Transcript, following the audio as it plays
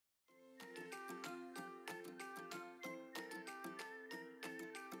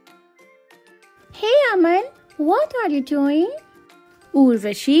Aman, what are you doing?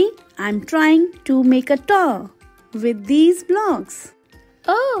 Urvashi, I'm trying to make a toy with these blocks.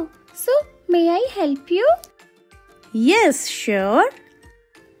 Oh, so may I help you? Yes, sure.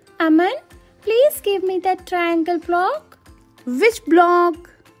 Aman, please give me that triangle block. Which block?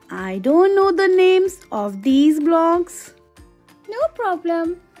 I don't know the names of these blocks. No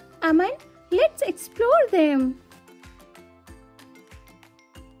problem. Aman, let's explore them.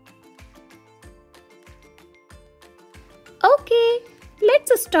 Okay,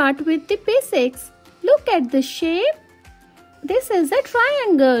 let's start with the basics. Look at the shape. This is a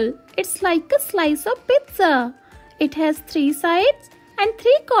triangle. It's like a slice of pizza. It has 3 sides and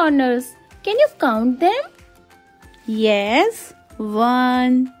 3 corners. Can you count them? Yes.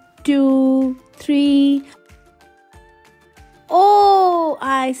 1, 2, 3. Oh,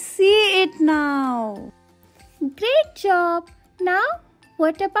 I see it now. Great job. Now,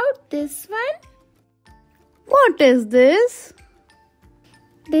 what about this one? What is this?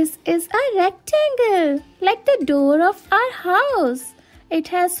 This is a rectangle, like the door of our house. It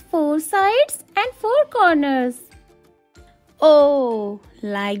has 4 sides and 4 corners. Oh,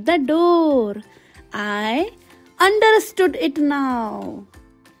 like the door. I understood it now.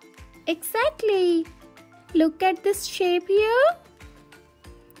 Exactly. Look at this shape here.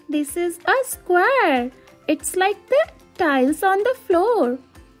 This is a square. It's like the tiles on the floor.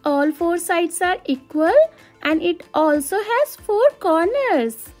 All 4 sides are equal and it also has 4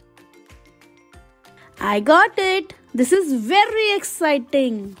 corners. I got it. This is very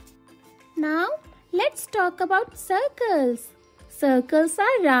exciting. Now, let's talk about circles. Circles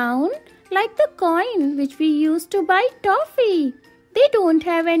are round like the coin which we use to buy toffee. They don't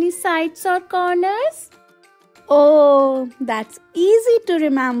have any sides or corners. Oh, that's easy to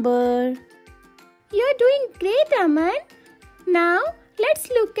remember. You're doing great, Aman. Now, let's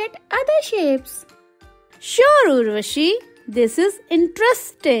look at other shapes. Sure, Urvashi. This is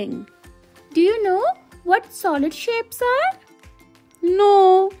interesting. Do you know what solid shapes are?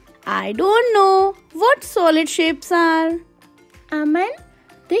 No, I don't know what solid shapes are. Aman,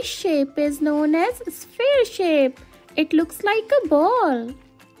 this shape is known as sphere shape. It looks like a ball.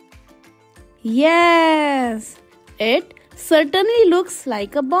 Yes, it certainly looks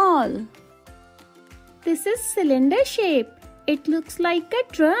like a ball. This is cylinder shape. It looks like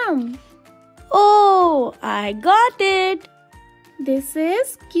a drum. Oh, I got it. This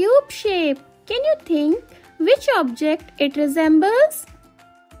is cube shape. Can you think which object it resembles?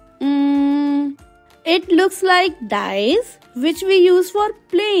 It looks like dice which we use for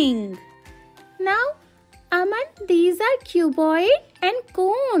playing. Now, Aman, these are cuboid and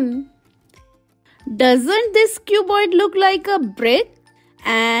cone. Doesn't this cuboid look like a brick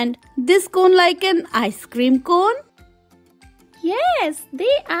and this cone like an ice cream cone? Yes,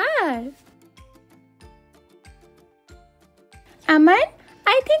 they are. Aman,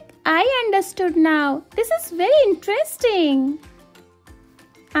 I think I understood now. This is very interesting.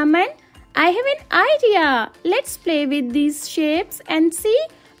 Aman, I have an idea. Let's play with these shapes and see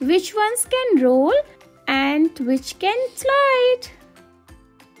which ones can roll and which can slide.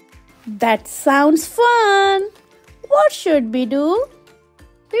 That sounds fun. What should we do?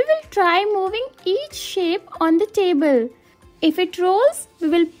 We will try moving each shape on the table. If it rolls, we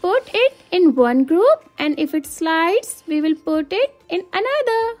will put it in one group, and if it slides, we will put it in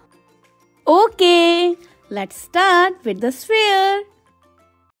another. Okay, let's start with the sphere.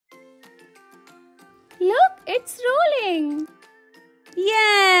 Look, it's rolling.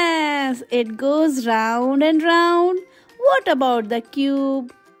 Yes, it goes round and round. What about the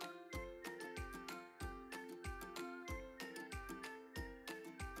cube?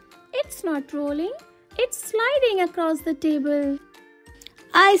 It's not rolling. It's sliding across the table.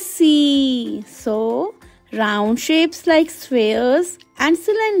 I see. So, round shapes like spheres and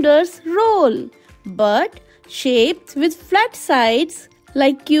cylinders roll, but shapes with flat sides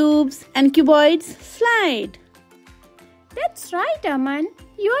like cubes and cuboids slide. That's right, Aman.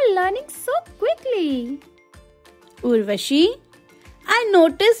 You are learning so quickly. Urvashi, I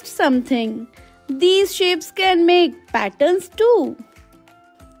noticed something. These shapes can make patterns too.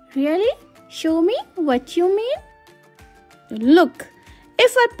 Really? Show me what you mean. Look,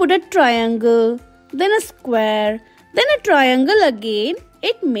 if I put a triangle, then a square, then a triangle again,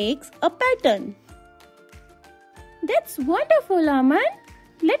 it makes a pattern. That's wonderful, Aman.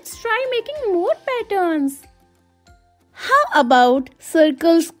 Let's try making more patterns. How about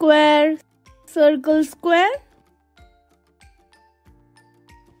circle, square, circle, square?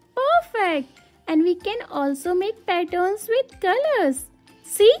 Perfect. And we can also make patterns with colors.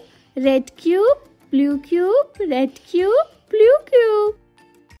 See? Red cube, blue cube, red cube, blue cube.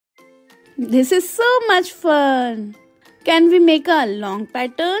 This is so much fun. Can we make a long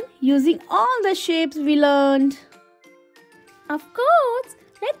pattern using all the shapes we learned? Of course.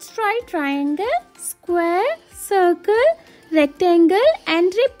 Let's try triangle, square, circle, rectangle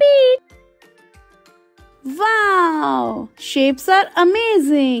and repeat. Wow! Shapes are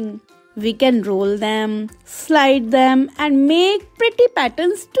amazing. We can roll them, slide them and make pretty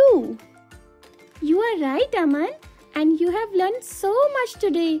patterns too. You are right, Aman. And you have learned so much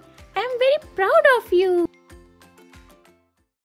today. I am very proud of you.